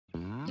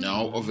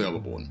Now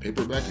available in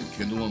paperback and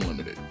Kindle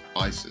Unlimited.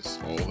 Isis,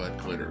 All That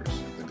Glitters.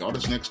 The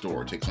goddess next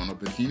door takes on a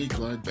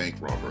bikini-clad bank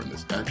robber in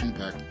this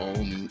action-packed,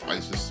 all-new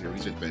Isis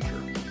series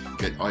adventure.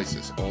 Get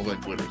Isis, All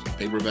That Glitters in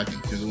paperback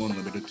and Kindle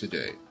Unlimited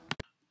today.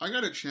 I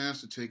got a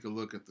chance to take a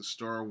look at the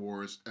Star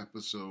Wars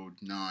Episode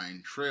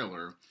 9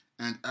 trailer,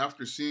 and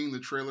after seeing the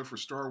trailer for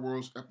Star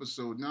Wars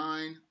Episode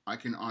 9, I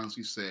can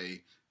honestly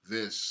say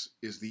this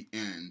is the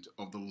end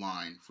of the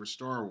line for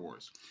Star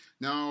Wars.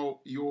 Now,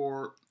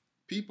 your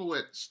people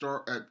at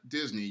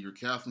Disney, your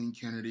Kathleen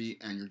Kennedy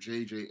and your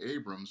J.J.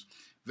 Abrams,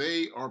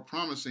 they are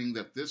promising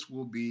that this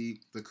will be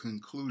the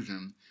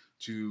conclusion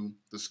to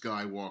the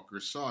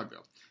Skywalker saga.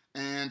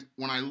 And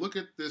when I look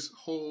at this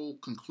whole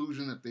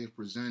conclusion that they've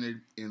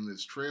presented in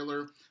this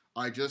trailer,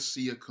 I just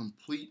see a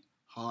complete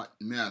hot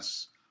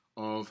mess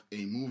of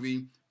a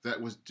movie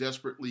that was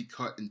desperately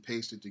cut and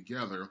pasted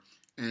together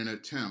in an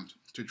attempt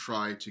to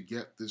try to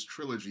get this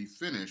trilogy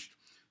finished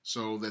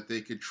so that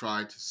they could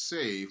try to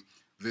save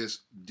this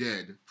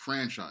dead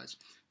franchise.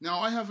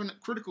 Now, I have a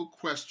critical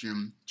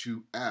question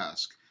to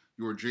ask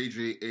your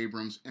J.J.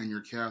 Abrams and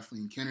your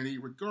Kathleen Kennedy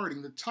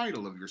regarding the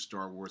title of your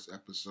Star Wars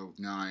Episode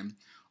 9,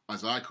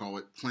 as I call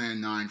it,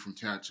 Plan 9 from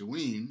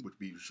Tatooine, which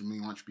may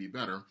much be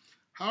better.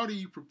 How do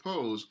you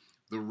propose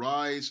the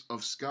rise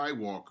of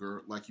Skywalker,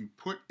 like you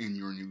put in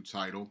your new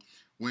title,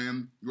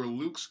 when your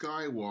Luke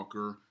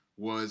Skywalker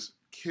was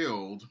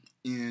killed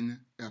in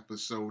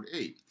Episode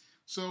 8?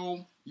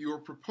 So you're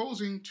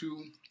proposing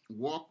to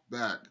walk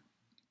back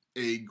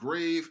a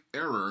grave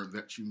error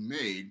that you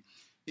made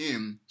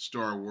in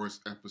Star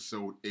Wars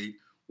Episode 8,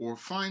 or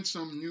find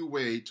some new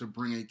way to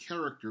bring a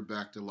character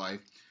back to life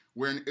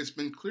when it's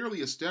been clearly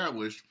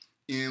established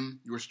in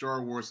your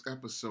Star Wars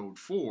Episode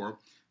 4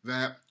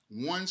 that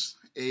once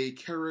a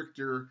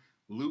character,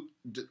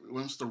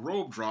 once the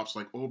robe drops,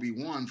 like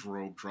Obi-Wan's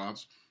robe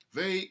drops,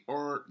 they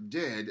are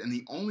dead, and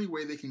the only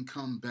way they can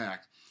come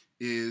back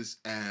is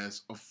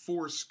as a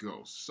Force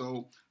ghost.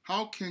 So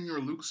how can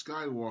your Luke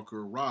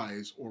Skywalker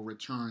rise or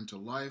return to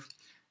life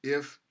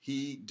if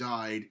he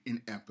died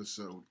in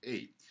Episode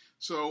 8?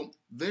 So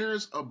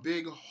there's a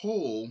big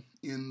hole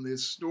in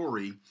this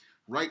story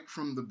right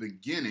from the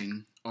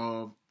beginning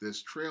of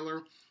this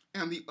trailer.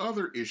 And the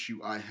other issue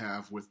I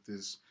have with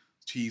this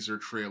teaser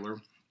trailer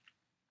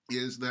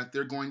is that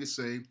they're going to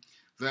say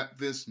that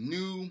this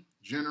new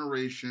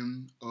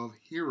generation of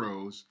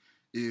heroes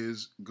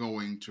is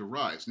going to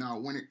rise. Now,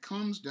 when it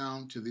comes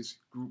down to this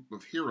group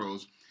of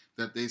heroes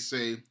that they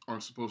say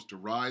are supposed to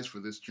rise for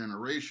this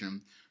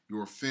generation,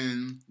 your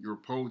Finn, your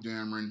Poe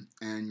Dameron,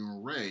 and your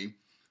Rey,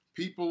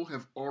 people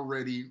have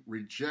already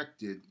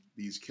rejected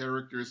these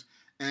characters,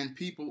 and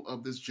people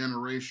of this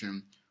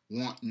generation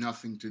want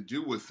nothing to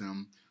do with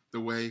them the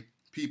way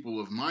people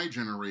of my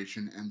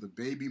generation and the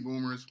baby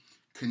boomers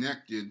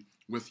connected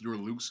with your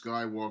Luke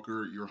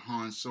Skywalker, your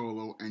Han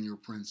Solo, and your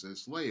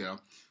Princess Leia.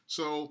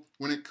 So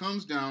when it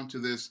comes down to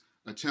this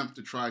attempt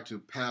to try to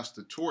pass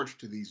the torch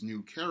to these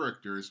new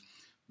characters,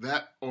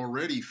 that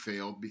already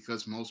failed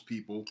because most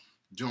people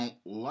don't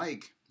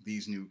like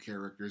these new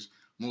characters.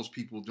 Most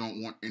people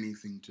don't want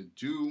anything to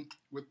do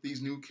with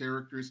these new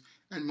characters,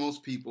 and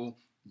most people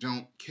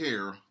don't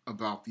care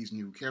about these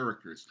new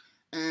characters.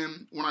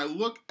 And when I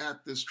look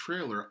at this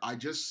trailer, I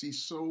just see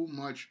so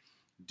much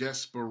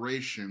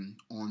desperation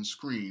on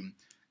screen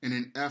in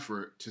an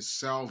effort to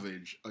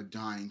salvage a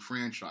dying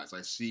franchise.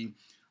 I see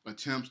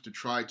attempts to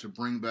try to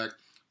bring back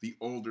the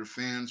older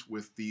fans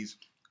with these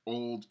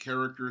old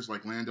characters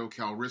like Lando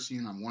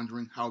Calrissian. I'm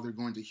wondering how they're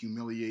going to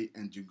humiliate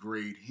and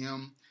degrade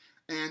him.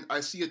 And I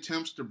see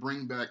attempts to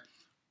bring back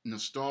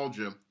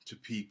nostalgia to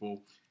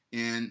people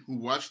who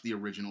watched the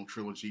original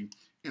trilogy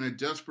in a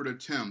desperate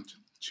attempt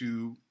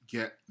to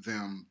get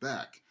them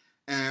back.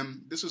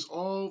 And this is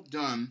all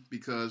done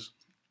because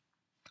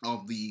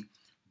of the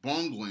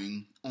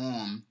bungling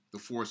on The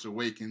Force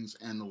Awakens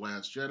and The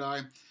Last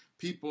Jedi.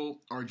 People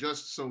are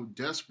just so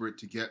desperate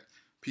to get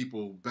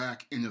people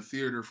back in the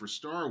theater for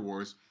Star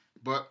Wars,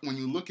 but when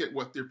you look at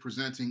what they're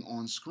presenting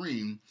on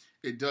screen,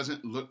 it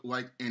doesn't look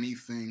like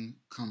anything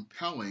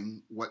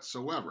compelling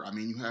whatsoever. I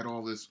mean, you had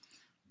all this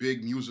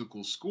big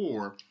musical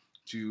score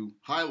to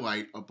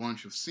highlight a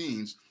bunch of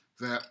scenes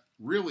that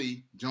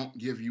really don't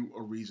give you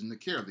a reason to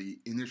care. The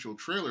initial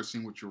trailer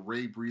scene with your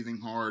Rey breathing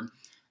hard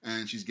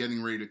and she's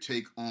getting ready to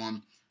take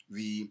on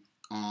the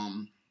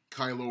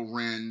Kylo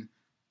Ren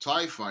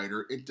TIE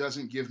fighter, it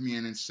doesn't give me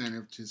an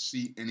incentive to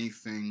see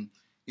anything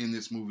in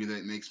this movie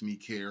that makes me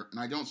care. And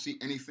I don't see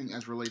anything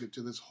as related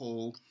to this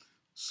whole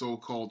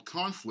so-called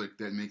conflict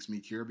that makes me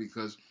care,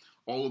 because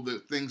all of the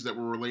things that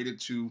were related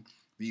to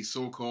the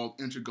so-called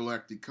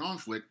intergalactic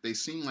conflict, they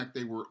seem like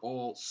they were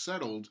all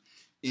settled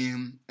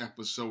in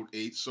Episode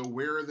 8. So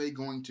where are they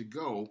going to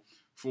go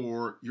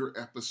for your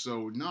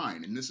Episode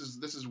 9? And this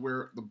is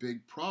where the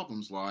big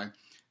problems lie.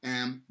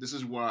 And this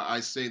is why I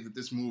say that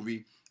this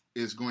movie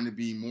is going to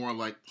be more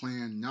like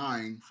Plan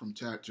 9 from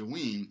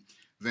Tatooine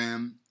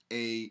than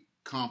a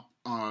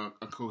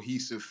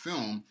cohesive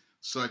film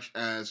such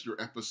as your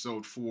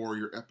Episode 4,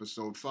 your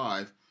Episode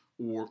 5,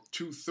 or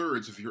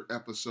 2/3 of your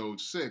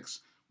Episode 6,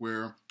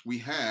 where we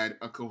had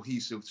a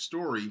cohesive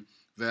story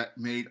that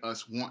made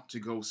us want to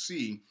go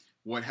see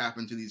what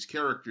happened to these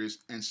characters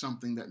and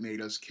something that made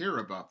us care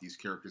about these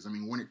characters. I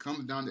mean, when it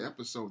comes down to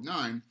episode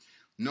 9,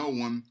 no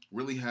one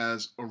really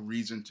has a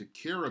reason to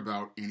care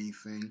about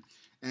anything,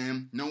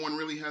 and no one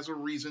really has a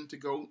reason to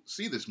go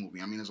see this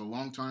movie. I mean, as a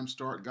longtime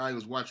guy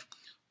who's watched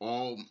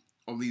all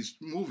of these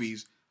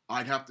movies,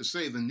 I'd have to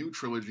say the new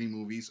trilogy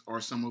movies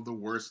are some of the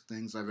worst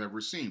things I've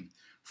ever seen.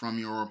 From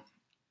your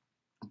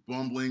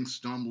bumbling,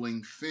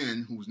 stumbling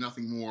Finn, who's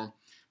nothing more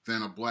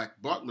than a black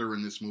butler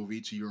in this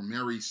movie, to your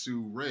Mary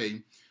Sue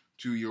Ray,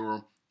 to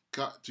your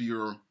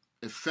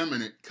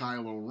effeminate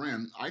Kylo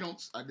Ren.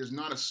 There's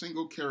not a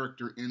single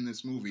character in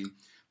this movie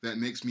that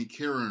makes me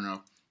care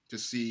enough to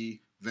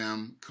see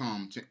them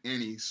come to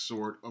any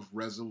sort of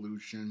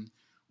resolution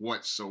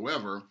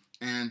whatsoever.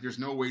 And there's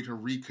no way to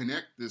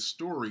reconnect this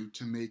story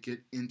to make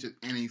it into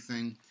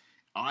anything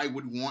I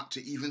would want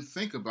to even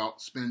think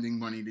about spending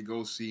money to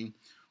go see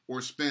or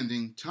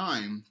spending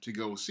time to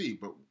go see.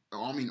 But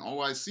I mean,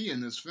 all I see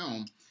in this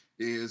film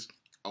is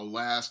a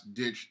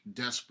last-ditch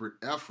desperate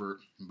effort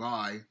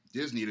by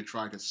Disney to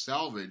try to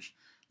salvage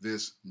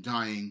this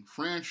dying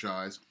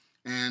franchise.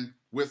 And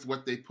with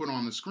what they put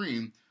on the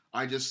screen,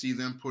 I just see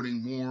them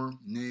putting more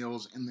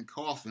nails in the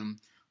coffin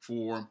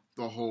for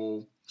the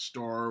whole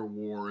Star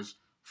Wars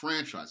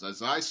franchise.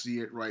 As I see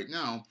it right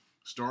now,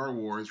 Star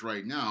Wars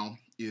right now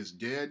is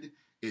dead.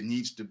 It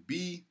needs to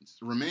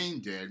remain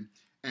dead,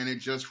 and it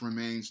just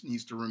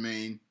needs to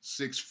remain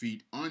 6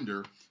 feet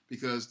under,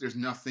 because there's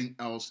nothing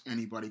else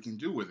anybody can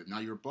do with it. Now,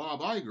 your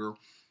Bob Iger,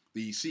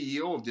 the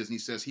CEO of Disney,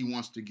 says he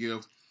wants to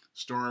give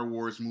Star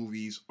Wars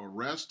movies a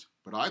rest,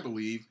 but I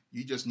believe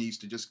he just needs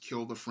to just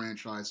kill the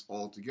franchise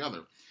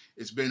altogether.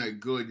 It's been a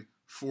good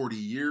 40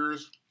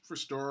 years for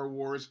Star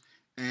Wars,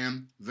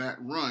 and that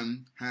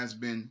run has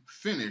been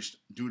finished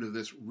due to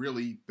this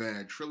really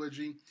bad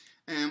trilogy,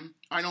 and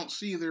I don't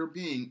see there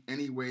being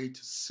any way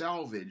to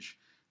salvage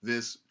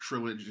this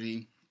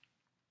trilogy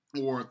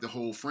or the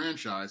whole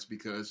franchise,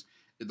 because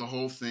the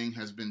whole thing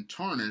has been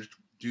tarnished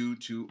due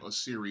to a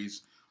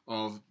series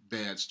of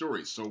bad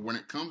stories. So when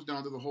it comes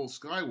down to the whole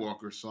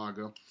Skywalker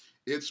saga,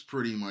 it's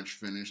pretty much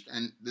finished.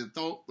 And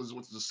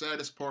what the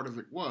saddest part of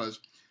it was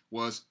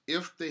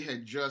if they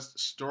had just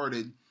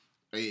started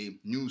a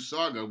new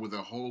saga with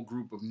a whole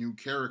group of new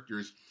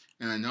characters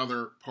in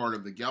another part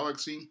of the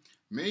galaxy,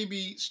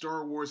 maybe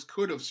Star Wars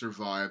could have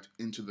survived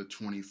into the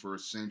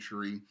 21st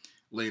century,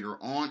 later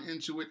on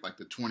into it, like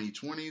the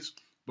 2020s.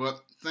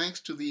 But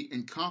thanks to the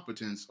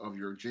incompetence of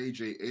your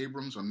J.J.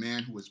 Abrams, a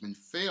man who has been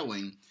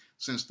failing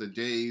since the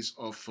days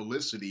of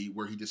Felicity,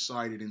 where he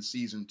decided in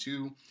season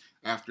 2,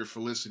 after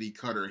Felicity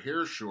cut her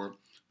hair short,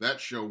 that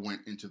show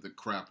went into the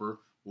crapper.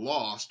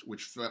 Lost,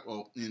 which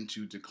fell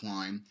into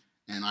decline.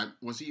 And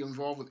was he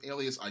involved with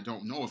Alias? I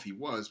don't know if he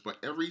was, but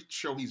every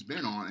show he's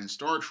been on in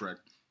Star Trek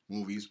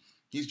movies,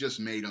 he's just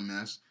made a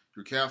mess.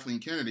 Your Kathleen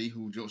Kennedy,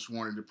 who just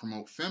wanted to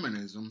promote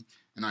feminism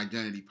and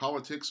identity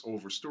politics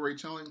over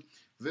storytelling.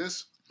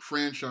 This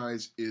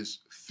franchise is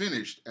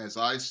finished as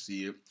I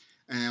see it,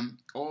 and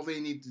all they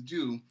need to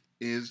do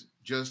is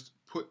just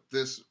put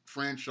this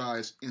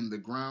franchise in the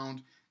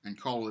ground and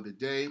call it a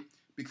day.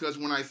 Because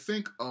when I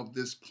think of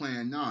this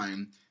Plan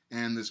 9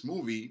 and this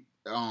movie,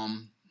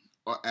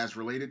 as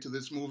related to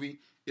this movie,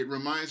 it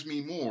reminds me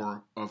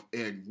more of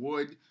Ed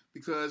Wood,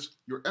 because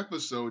your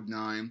Episode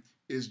 9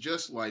 is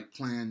just like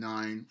Plan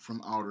 9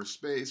 from outer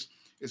space.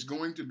 It's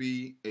going to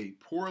be a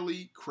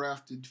poorly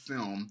crafted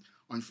film.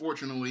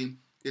 Unfortunately,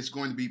 it's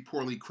going to be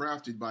poorly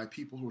crafted by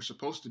people who are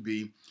supposed to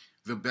be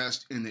the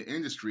best in the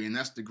industry, and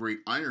that's the great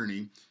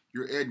irony.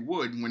 Your Ed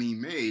Wood, when he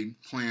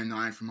made Plan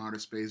 9 from outer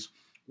space,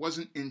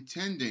 wasn't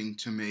intending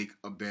to make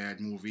a bad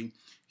movie.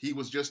 He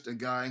was just a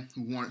guy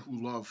who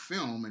loved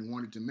film and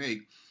wanted to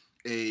make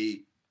a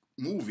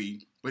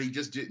movie, but he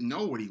just didn't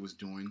know what he was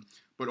doing.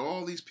 But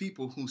all these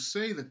people who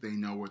say that they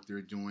know what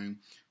they're doing,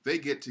 they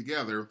get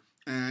together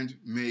and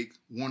make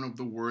one of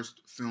the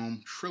worst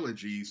film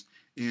trilogies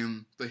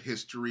in the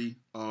history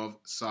of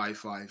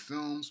sci-fi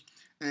films.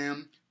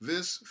 And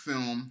this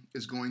film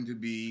is going to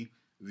be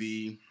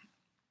the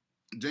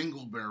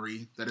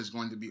dingleberry that is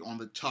going to be on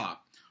the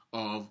top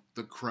of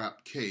the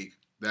crap cake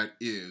that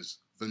is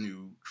the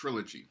new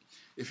trilogy.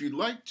 If you'd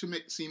like to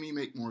see me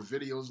make more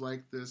videos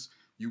like this,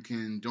 you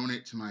can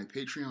donate to my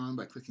Patreon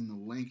by clicking the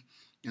link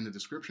in the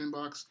description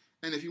box.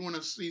 And if you want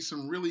to see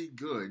some really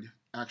good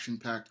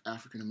action-packed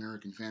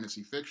African-American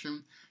fantasy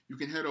fiction, you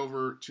can head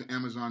over to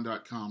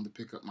Amazon.com to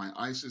pick up my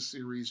ISIS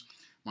series,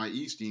 my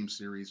E-Steam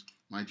series,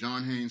 my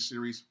John Haynes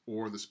series,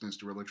 or the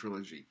Spinsterella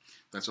trilogy.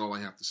 That's all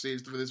I have to say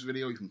for this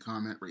video. You can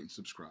comment, rate, and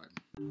subscribe.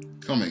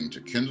 Coming to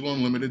Kindle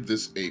Unlimited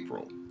this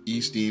April,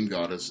 E-Steam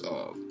Goddess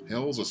of.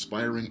 Hell's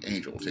aspiring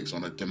angel takes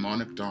on a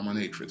demonic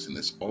dominatrix in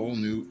this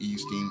all-new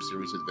E-Steam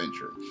series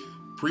adventure.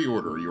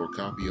 Pre-order your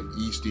copy of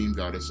E-Steam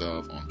Goddess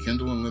of on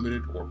Kindle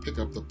Unlimited or pick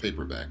up the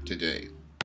paperback today.